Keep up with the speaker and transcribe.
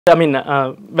I mean,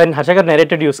 when Harshakar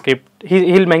narrated your script,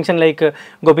 he'll mention like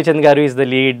Gopichand Garu is the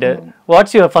lead.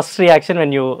 What's your first reaction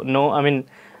when you know? I mean,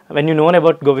 when you know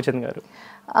about Gopichand Garu?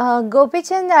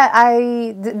 Gopichand,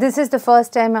 this is the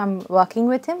first time I'm working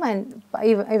with him, and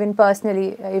even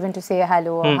personally, even to say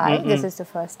hello or hi, this is the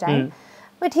first time.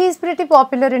 But he's pretty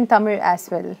popular in Tamil as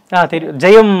well.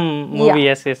 Jayam movie,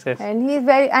 yes. And he's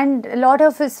and a lot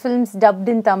of his films dubbed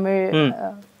in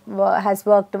Tamil has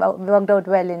worked out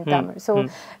well in Tamil. So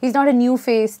he's not a new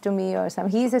face to me or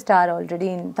something. He's a star already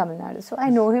in Tamil Nadu. So I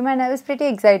know him, and I was pretty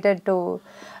excited to.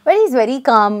 But he's very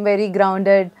calm, very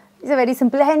grounded. He's a very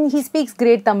simple, and he speaks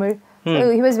great Tamil.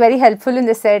 So he was very helpful in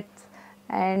the set.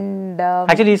 And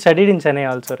actually, he studied in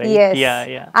Chennai also, right? Yes.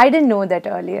 Yeah. I didn't know that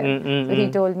earlier. So he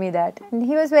told me that, and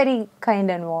he was very kind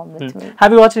and warm with me.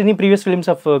 Have you watched any previous films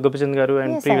of Gopichand Garu?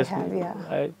 And yes, previous I have.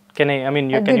 Yeah. Can I mean,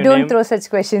 you don't name? Throw such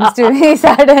questions to me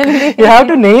suddenly. You have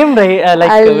to name, right?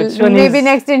 Like which one maybe is...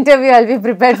 next interview I'll be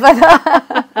prepared for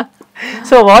that.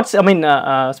 So what's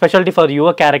specialty for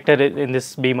your character in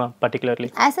this Bhimma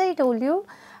particularly? As I told you,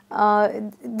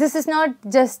 this is not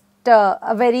just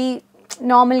a very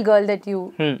normal girl that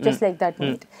you just like that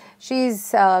meet.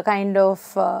 She's kind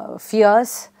of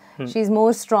fierce. She's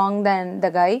more strong than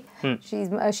the guy.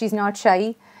 She's not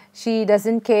shy. She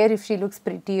doesn't care if she looks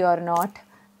pretty or not.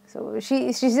 So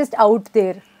she's just out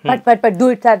there. But do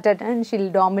it that and she'll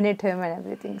dominate him and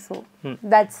everything. So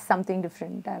that's something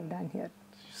different I've done here.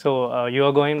 So you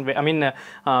are going. I mean,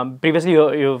 previously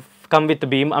you've come with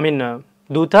Bhim. I mean,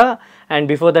 Duta, and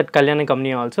before that Kalyan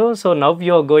Company also. So now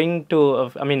you are going to.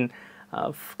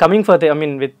 Coming for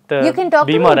with you can talk Bhimma, to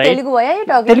me in right? Telugu. Why are you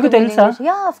talking Telugu to me in telsa? English?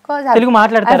 Yeah, of course. Telugu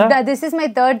మాట్లాడతారా? This is my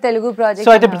third Telugu project.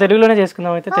 So అయితే తెలుగులోనే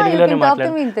చేసుకుందాం అయితే తెలుగులోనే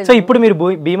మాట్లాడదాం. So ఇప్పుడు మీరు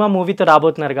Bhimma మూవీతో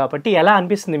రాబోతున్నారు కాబట్టి ఎలా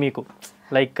అనిపిస్తుంది మీకు?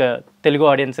 Like Telugu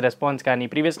audience response కానీ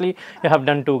previously you have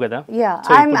done two కదా? Yeah,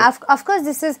 so of course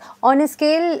this is on a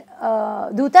scale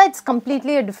Duta, it's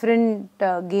completely a different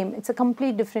game. It's a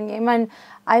complete different game, and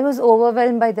I was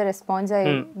overwhelmed by the response I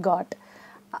got.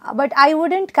 But I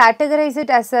wouldn't categorize it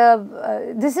as a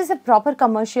this is a proper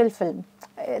commercial film.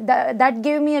 That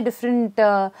gave me a different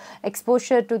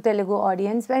exposure to Telugu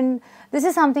audience, and this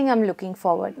is something I'm looking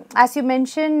forward. As you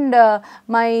mentioned,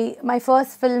 my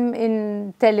first film in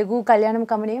Telugu, Kalyanam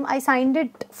Kamaneyam, I signed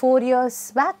it 4 years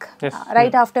back. Yes.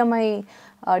 Right after my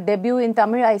debut in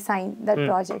Tamil, I signed that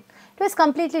project. It was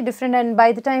completely different, and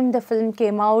by the time the film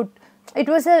came out, it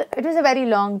was a very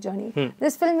long journey.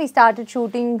 This film we started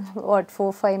shooting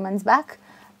 4-5 months back,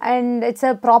 and it's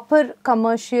a proper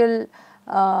commercial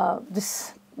this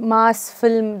mass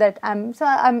film that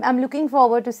I'm looking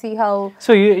forward to see how.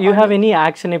 So you have any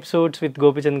action episodes with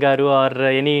Gopichand Garu or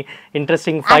any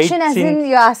interesting fight action as in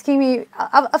you're asking me?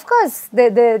 Of course,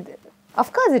 of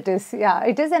course it is.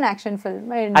 Yeah, it is an action film.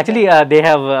 And actually, they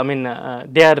have.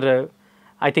 They are.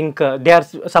 I think they are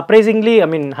surprisingly.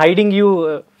 Hiding you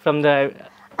from the.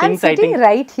 I'm sitting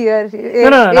right here.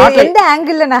 No, not like... the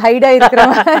angle and hide.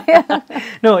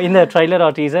 No, in the trailer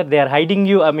or teaser, they are hiding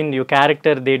you. Your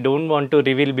character. They don't want to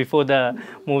reveal before the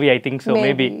movie. I think so.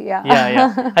 Maybe.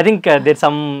 Yeah. I think there's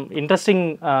some interesting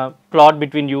plot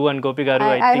between you and Gopi Garu.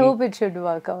 I hope it should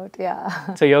work out.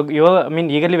 Yeah. So you're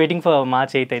eagerly waiting for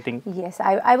March 8th. I think. Yes,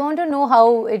 I want to know how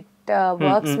it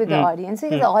works with the audience.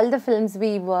 Because all the films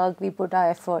we work, we put our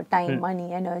effort, time, money,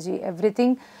 energy,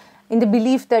 everything, in the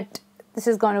belief that this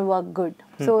is going to work good.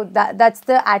 So that's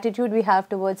the attitude we have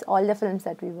towards all the films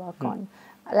that we work on.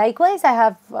 Likewise,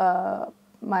 I've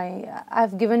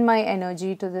given my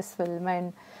energy to this film,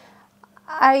 and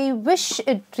I wish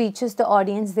it reaches the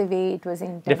audience the way it was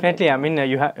intended. Definitely.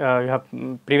 You have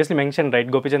previously mentioned, right?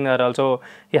 Gopichand also,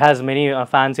 he has many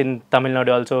fans in Tamil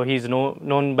Nadu also. He's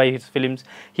known by his films.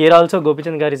 Here also,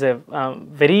 Gopichand Garu is a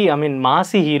very,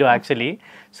 massy hero actually.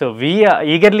 So we are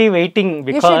eagerly waiting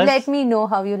because... You should let me know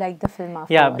how you like the film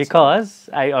after watching. Because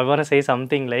I want to say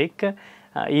something like,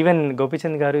 even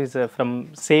Gopichand Garu is from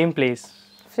same place.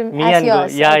 Me as and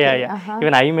yours. Yeah.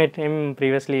 Even I met him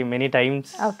previously many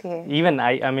times. Okay. Even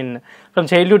from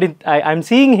childhood, I'm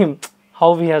seeing him,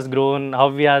 how he has grown, how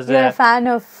he has... You're a fan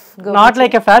of Gopichand? Not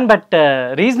like a fan, but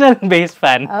regional based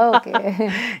fan.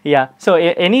 Okay. Yeah. So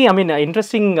any,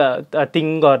 interesting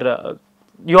thing or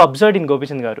you observed in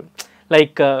Gopichand Garu?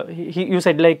 Like you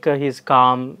said, like he's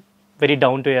calm, very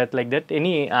down to earth, like that.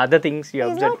 Any other things you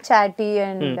observed? He's not chatty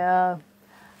and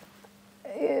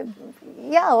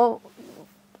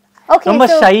okay. Not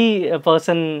a shy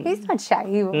person. He's not shy.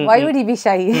 Why would he be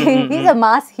shy? He's a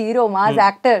mass hero, mass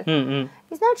actor.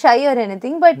 He's not shy or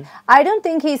anything, but I don't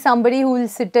think he's somebody who will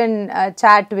sit and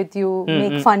chat with you,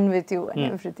 make fun with you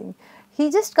and everything. He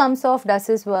just comes off, does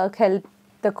his work, help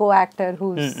the co-actor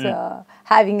who's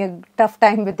having a tough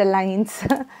time with the lines.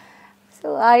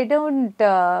 So I don't.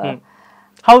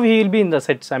 How he will be in the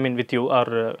sets? I mean, with you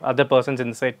or other persons in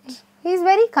the sets? He's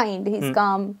very kind. He's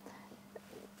calm.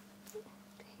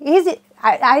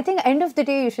 I think end of the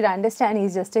day you should understand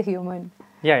he's just a human.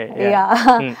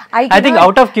 Yeah. I think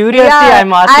out of curiosity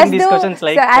I'm asking these questions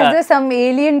like... So as though some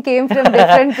alien came from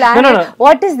different planet. No.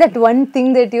 What is that one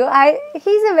thing that you...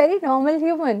 He's a very normal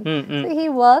human. So he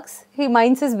works, he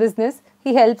minds his business,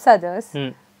 he helps others.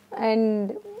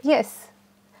 And yes.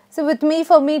 So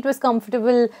for me it was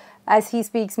comfortable as he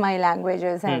speaks my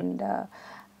languages and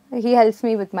he helps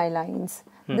me with my lines.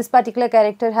 This particular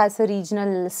character has a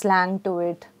regional slang to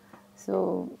it.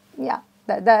 So, yeah,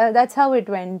 that's how it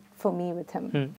went for me with him.